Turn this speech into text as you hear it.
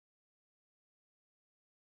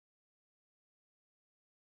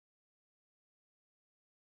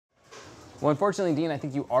Well, unfortunately, Dean, I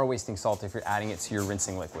think you are wasting salt if you're adding it to your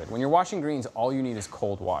rinsing liquid. When you're washing greens, all you need is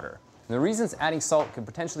cold water. And the reasons adding salt could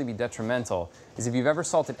potentially be detrimental is if you've ever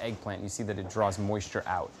salted eggplant, you see that it draws moisture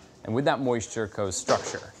out. And with that moisture goes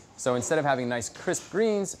structure. So instead of having nice crisp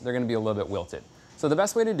greens, they're going to be a little bit wilted. So the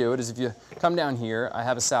best way to do it is if you come down here, I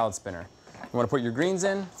have a salad spinner. You want to put your greens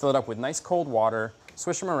in, fill it up with nice cold water,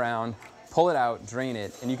 swish them around, pull it out, drain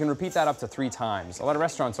it, and you can repeat that up to 3 times. A lot of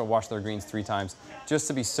restaurants will wash their greens 3 times just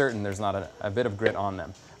to be certain there's not a bit of grit on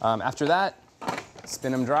them. After that,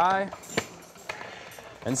 spin them dry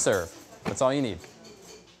and serve. That's all you need.